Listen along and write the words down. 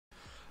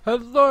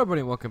Hello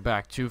everybody, and welcome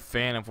back to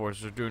Phantom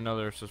Force. We're doing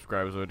another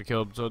subscribers way to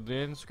kill episode.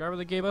 The subscriber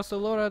that gave us a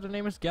loadout, their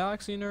name is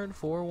Galaxy Nerd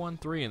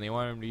 413, and they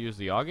wanted him to use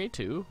the AUG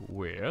 2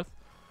 with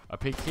a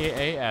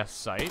PKAS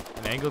sight,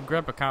 an angled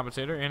grip, a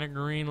compensator, and a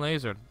green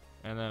laser.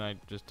 And then I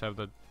just have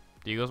the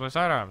Deagle as my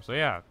sidearm, so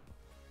yeah.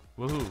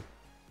 Woohoo.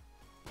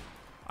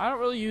 I don't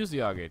really use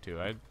the AUG 2.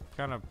 I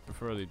kind of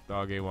prefer the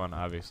AUG 1,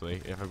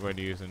 obviously, if I'm going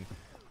to use an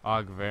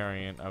AUG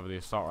variant of the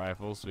assault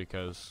rifles,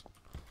 because,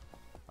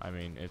 I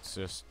mean, it's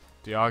just...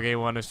 The AUG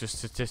 1 is just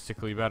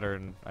statistically better,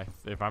 and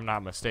if I'm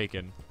not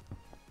mistaken.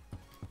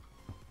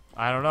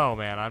 I don't know,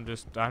 man. I'm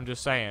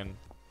just saying.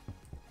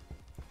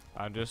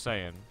 I'm just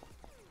saying.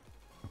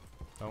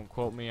 Don't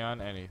quote me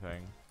on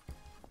anything,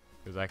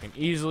 because I can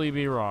easily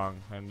be wrong,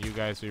 and you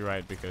guys be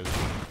right, because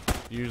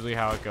usually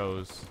how it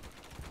goes.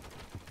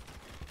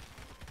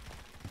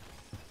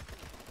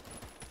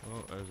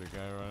 Oh, there's a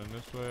guy running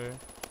this way.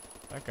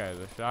 That guy has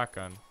a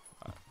shotgun.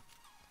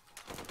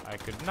 I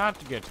could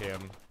not get him.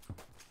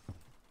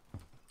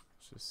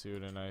 Just see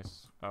what a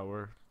nice... Oh,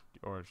 we're the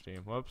orange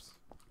team. Whoops.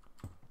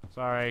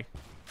 Sorry.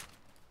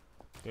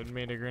 Didn't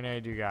mean to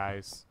grenade you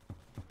guys.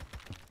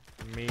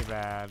 Me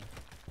bad.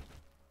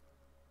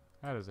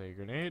 That is a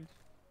grenade.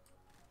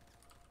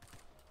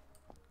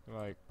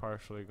 Like,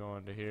 partially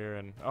going to here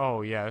and...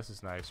 Oh, yeah, this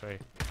is nice,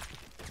 right?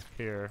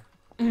 Here.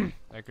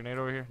 That grenade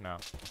over here? No.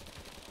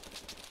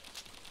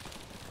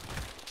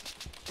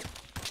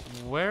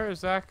 Where is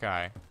that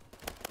guy?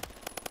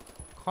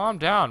 Calm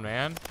down,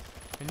 man.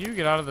 And you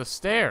get out of the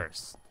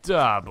stairs.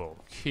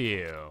 Double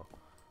kill.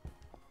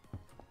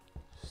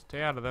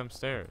 Stay out of them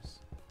stairs,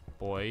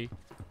 boy.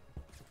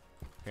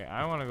 Okay,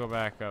 I want to go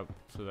back up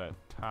to that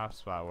top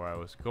spot where I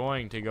was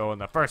going to go in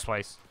the first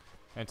place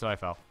until I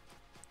fell.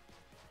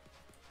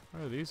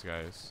 Where are these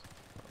guys?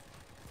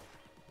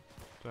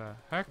 The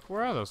heck?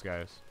 Where are those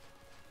guys?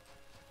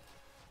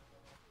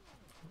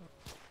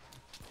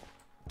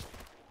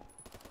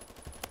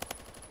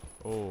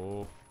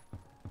 Oh.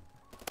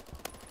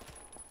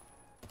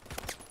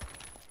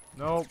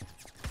 Nope.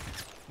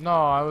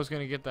 No, I was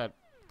gonna get that.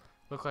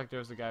 Looked like there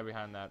was a guy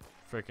behind that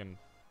freaking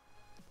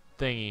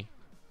thingy.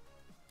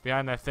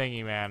 Behind that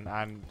thingy, man.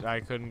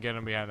 I couldn't get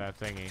him behind that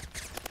thingy.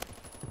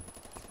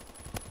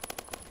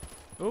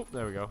 Oh,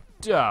 there we go.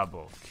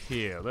 Double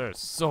kill. There's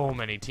so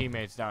many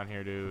teammates down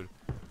here, dude.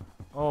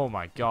 Oh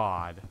my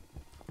god.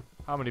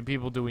 How many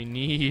people do we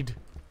need?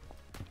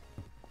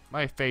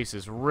 My face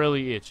is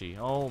really itchy.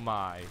 Oh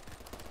my.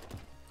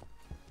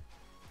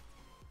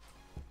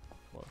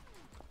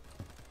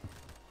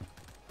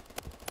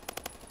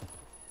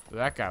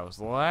 That guy was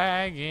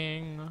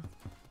lagging.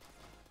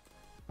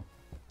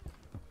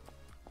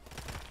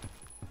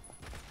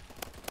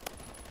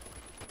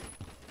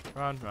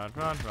 Run, run,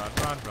 run, run,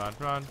 run, run,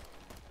 run.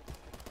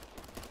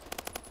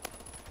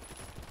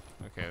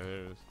 Okay,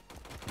 there's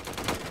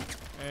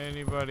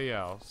anybody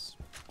else.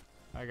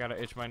 I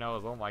gotta itch my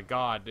nose. Oh my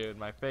god, dude,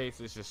 my face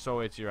is just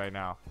so itchy right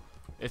now.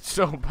 It's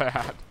so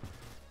bad.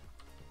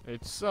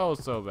 It's so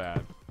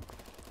bad.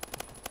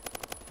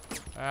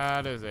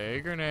 That is a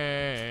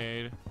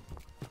grenade.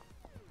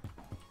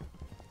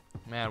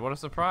 Man, what a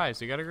surprise.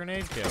 He got a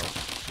grenade kill.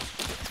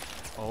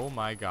 Oh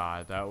my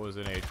god, that was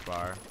an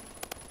H-bar.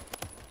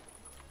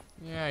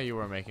 Yeah, you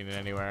weren't making it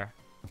anywhere.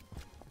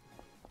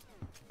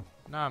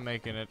 Not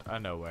making it a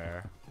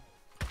nowhere.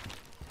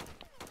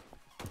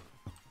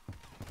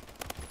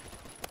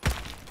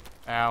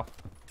 Ow.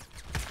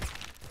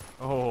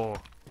 Oh.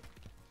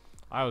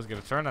 I was gonna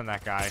turn on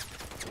that guy.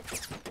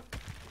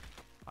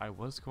 I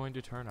was going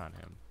to turn on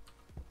him.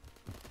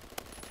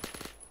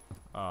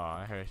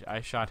 Oh, I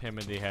shot him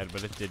in the head,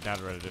 but it did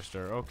not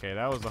register. Okay,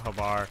 that was a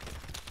Habar.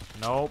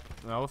 Nope.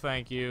 No,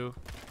 thank you.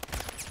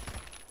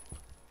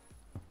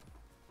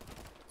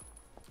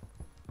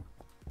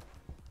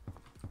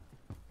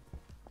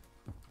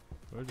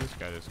 Where'd this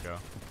guy just go?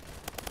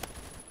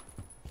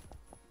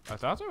 I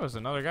thought there was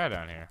another guy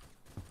down here.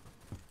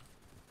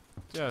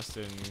 Just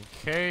in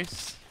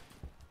case.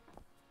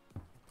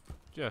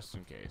 Just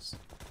in case.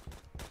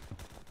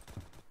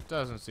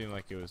 Doesn't seem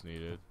like it was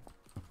needed.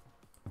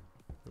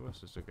 There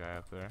was just a guy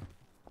up there.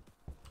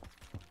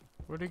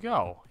 Where'd he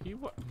go?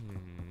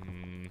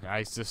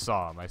 I just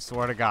saw him. I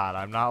swear to God,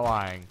 I'm not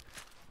lying.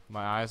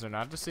 My eyes are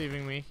not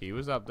deceiving me. He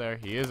was up there.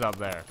 He is up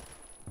there.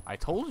 I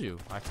told you.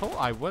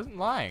 I wasn't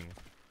lying.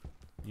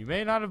 You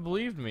may not have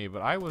believed me,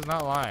 but I was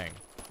not lying.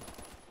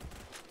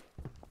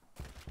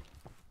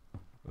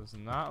 Was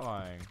not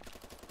lying.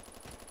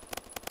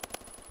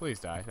 Please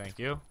die, thank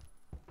you.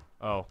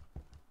 Oh.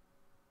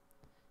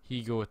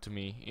 He go to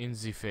me in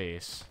the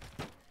face.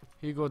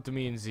 He go to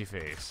me in the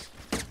face.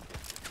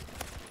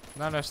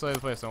 Not necessarily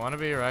the place I want to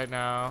be right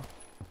now.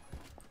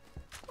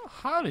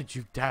 How did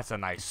you... That's a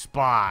nice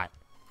spot.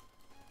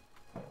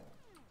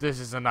 This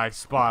is a nice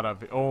spot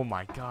up here. Oh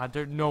my god,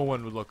 no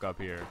one would look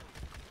up here.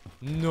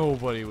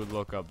 Nobody would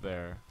look up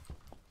there.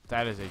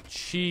 That is a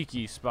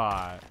cheeky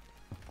spot.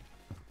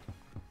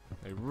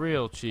 A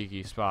real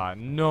cheeky spot.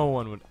 No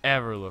one would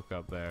ever look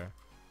up there.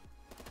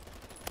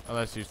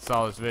 Unless you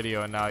saw this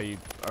video and now you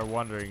are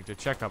wondering to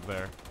check up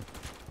there.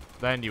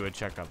 then you would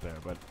check up there.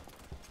 But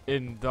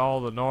in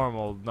all the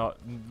normal,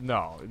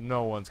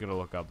 no one's gonna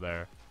look up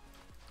there.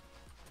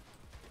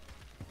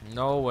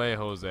 No way,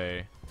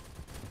 Jose.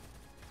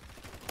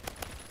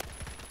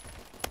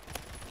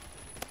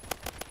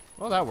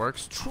 Well, that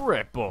works.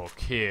 Triple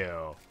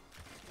kill.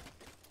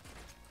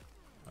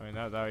 I mean,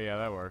 yeah,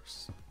 that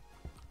works.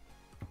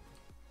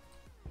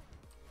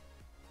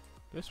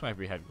 This might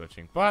be head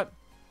glitching, but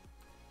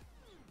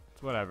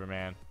it's whatever,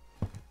 man.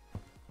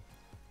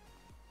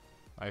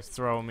 Nice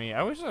throw me.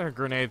 I wish our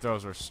grenade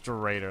throws were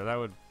straighter. That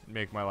would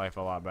make my life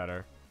a lot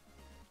better.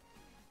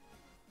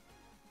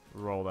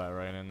 Roll that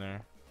right in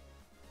there.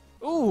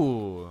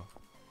 Ooh!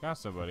 Got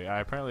somebody. I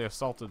apparently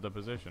assaulted the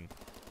position.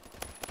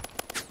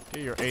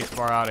 Get your ace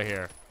bar out of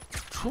here.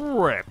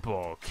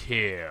 Triple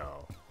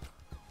kill.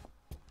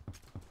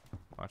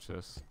 Watch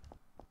this.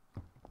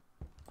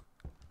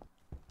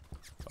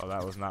 Oh,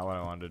 that was not what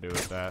I wanted to do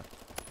with that.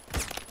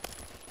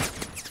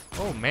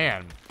 Oh,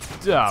 man.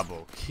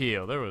 Double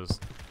kill. There's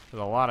a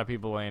lot of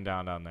people laying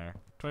down there.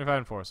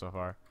 25-4 so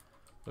far.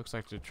 Looks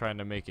like they're trying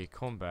to make a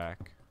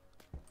comeback.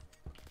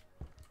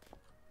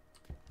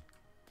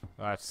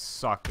 Oh, that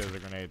sucked as a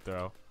grenade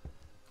throw.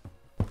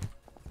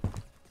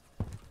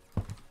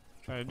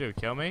 Trying to do?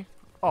 Kill me?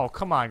 Oh,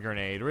 come on,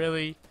 grenade.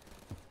 Really?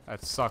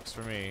 That sucks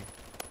for me.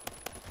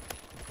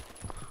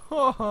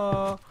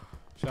 Shot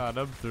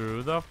him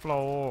through the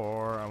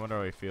floor. I wonder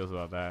how he feels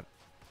about that.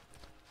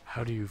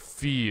 How do you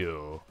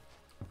feel?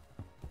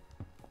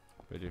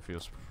 Bet he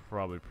feels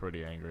probably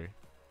pretty angry.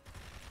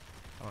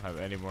 I don't have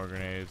any more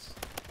grenades.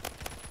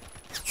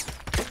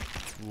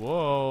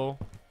 Whoa.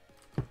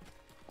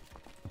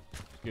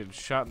 Getting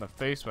shot in the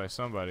face by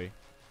somebody.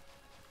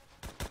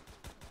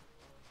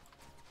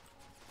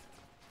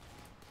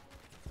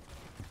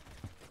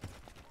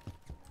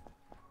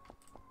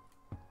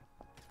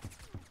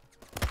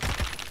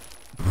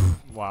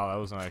 Wow, that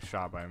was a nice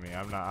shot by me.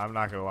 I'm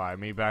not gonna lie.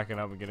 Me backing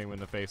up and getting him in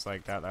the face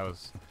like that, that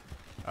was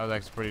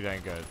actually pretty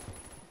dang good.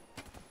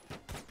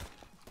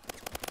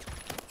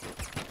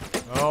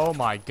 Oh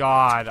my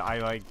god, I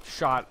like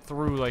shot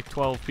through like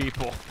 12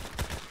 people.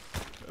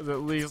 There's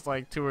at least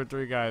like 2 or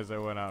 3 guys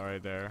that went out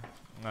right there.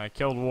 And I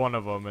killed one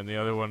of them and the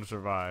other one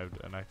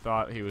survived. And I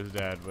thought he was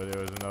dead, but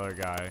there was another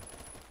guy.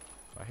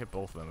 I hit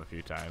both of them a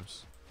few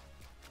times.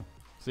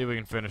 See if we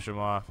can finish them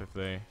off if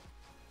they...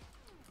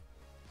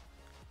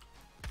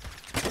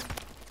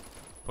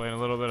 Playing a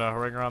little bit of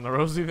ring around the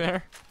rosy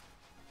there.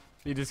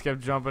 He just kept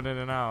jumping in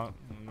and out.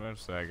 And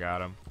eventually I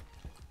got him.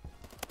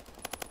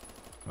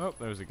 Oh,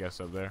 there's a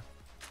guest up there.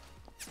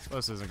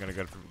 This isn't gonna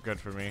good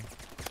for me.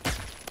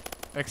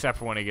 Except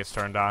for when he gets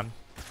turned on.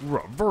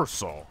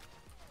 Reversal.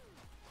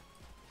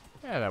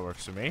 Yeah, that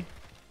works for me.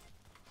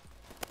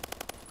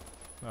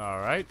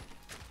 Alright.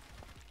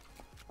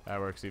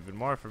 That works even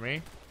more for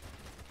me.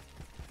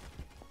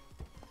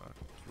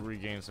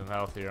 Regain some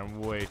health here. I'm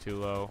way too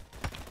low.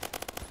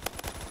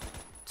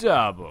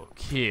 Double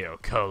kill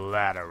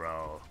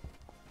collateral.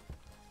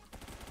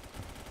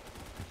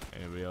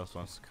 Anybody else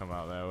wants to come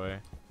out that way?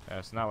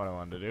 That's not what I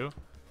wanted to do.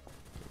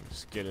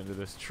 Just get into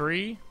this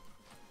tree.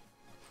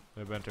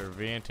 I've enter a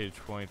vantage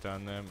point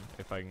on them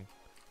if I can.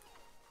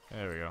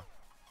 There we go.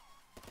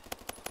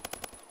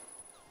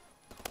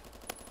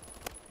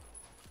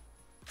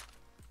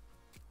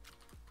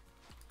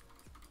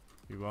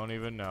 You won't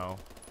even know.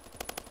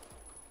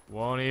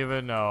 Won't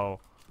even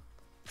know.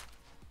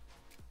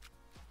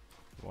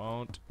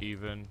 Won't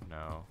even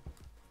know.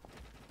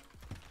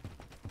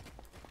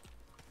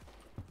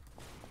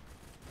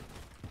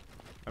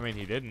 I mean,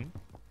 he didn't.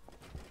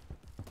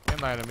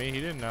 Can't lie to me.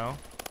 He didn't know.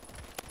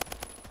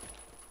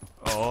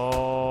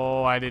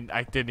 Oh, I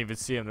didn't even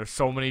see him. There's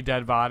so many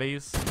dead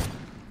bodies.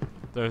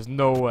 There's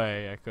no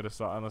way I could have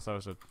saw, unless I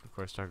was, of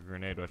course, stuck a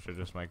grenade, which I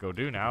just might go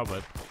do now,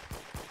 but.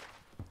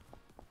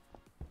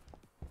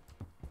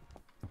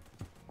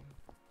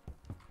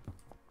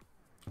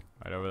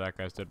 Right over that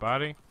guy's dead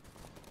body.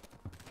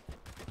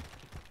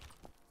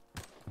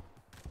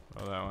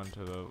 Throw that one to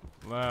the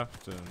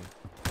left, and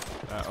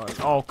that one.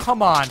 Oh,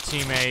 come on,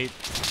 teammate.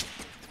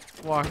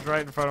 Walked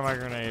right in front of my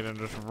grenade and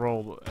just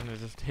rolled, and it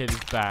just hit his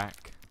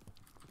back.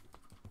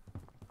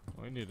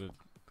 We need to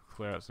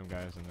clear out some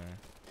guys in there.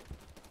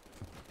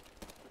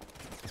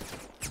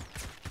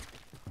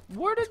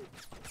 Who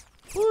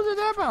did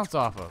that bounce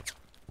off of?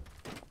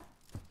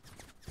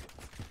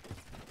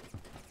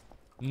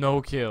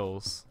 No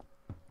kills.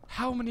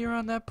 How many are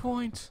on that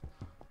point?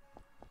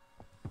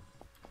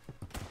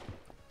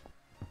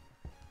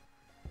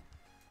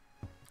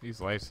 These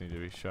lights need to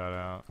be shut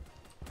out.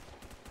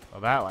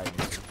 Oh, that light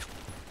needs to...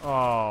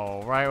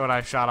 Oh, right when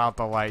I shot out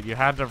the light. You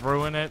had to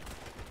ruin it?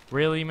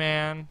 Really,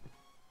 man?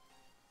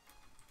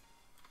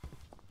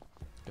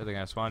 Good thing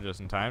I spawned just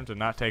in time to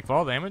not take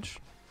fall damage.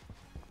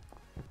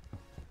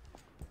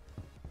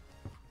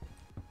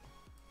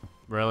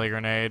 Really,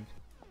 grenade?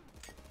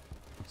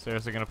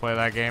 Seriously gonna play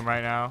that game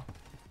right now?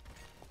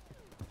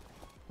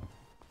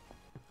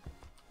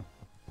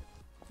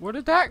 Where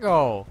did that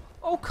go?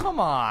 Oh, come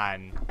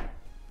on!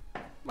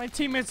 My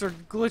teammates are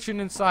glitching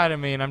inside of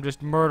me and I'm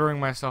just murdering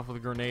myself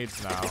with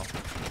grenades now.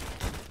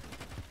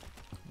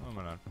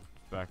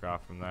 back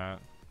off from that.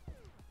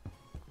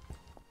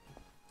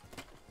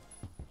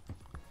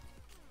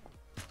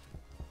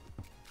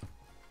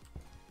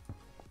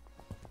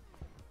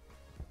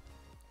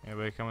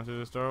 Anybody coming through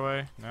this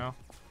doorway? No?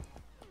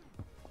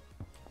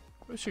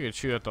 Wish you could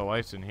shoot at the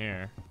lights in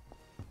here.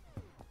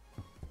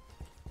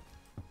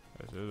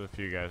 There's a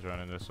few guys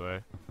running this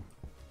way.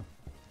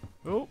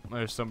 Oh,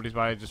 there's somebody's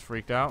body just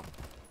freaked out.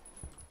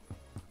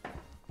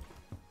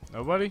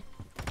 Nobody?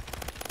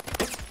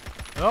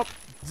 Oh,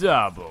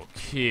 double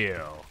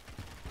kill.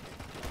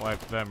 Wipe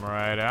them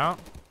right out.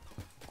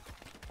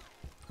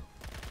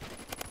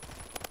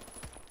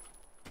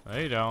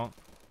 They don't.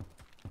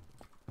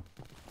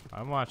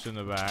 I'm watching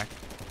the back.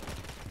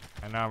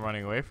 And now I'm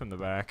running away from the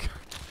back.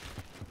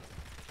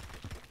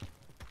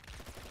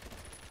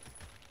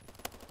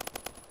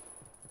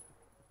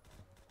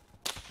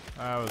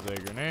 That was a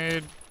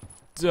grenade.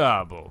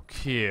 Double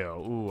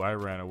kill. Ooh, I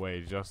ran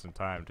away just in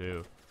time,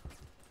 too.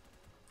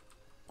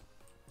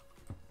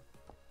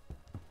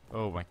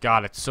 Oh my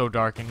god, it's so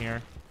dark in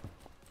here.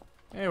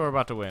 Hey, we're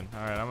about to win.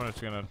 Alright, I'm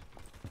just gonna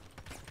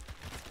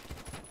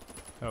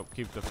help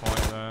keep the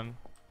point then.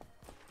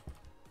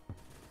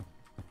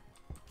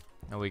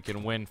 And we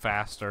can win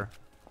faster.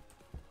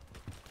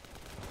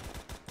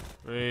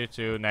 3,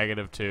 2,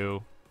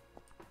 -2.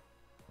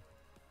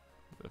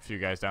 A few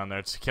guys down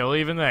there to kill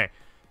even they.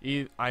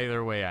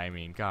 Either way, I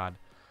mean, God.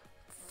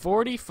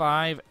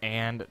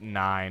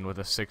 45-9 with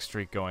a 6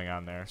 streak going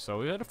on there. So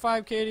we had a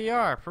 5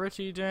 KDR.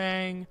 Pretty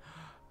dang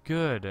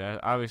good.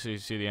 Obviously, you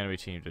see the enemy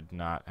team did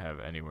not have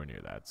anywhere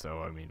near that.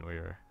 So, I mean, we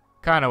were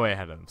kind of way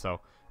ahead of them.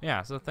 So,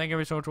 yeah. So, thank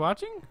you so much for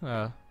watching.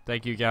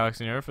 Thank you,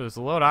 Galaxy Nerd, for this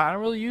loadout. I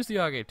don't really use the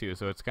AUG 2,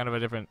 so it's kind of a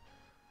different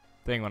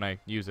thing when I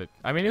use it.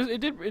 I mean, it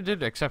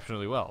did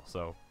exceptionally well.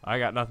 So, I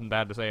got nothing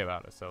bad to say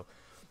about it. So,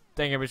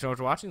 thank you so much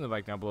for watching. Leave a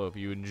like down below if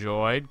you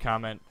enjoyed.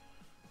 Comment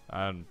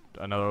on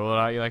another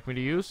loadout you'd like me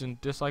to use, and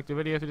dislike the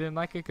video if you didn't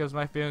like it, because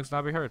my feelings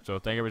not be hurt. So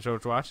thank you so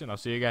much for watching. I'll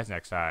see you guys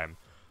next time.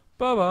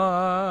 Bye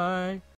bye.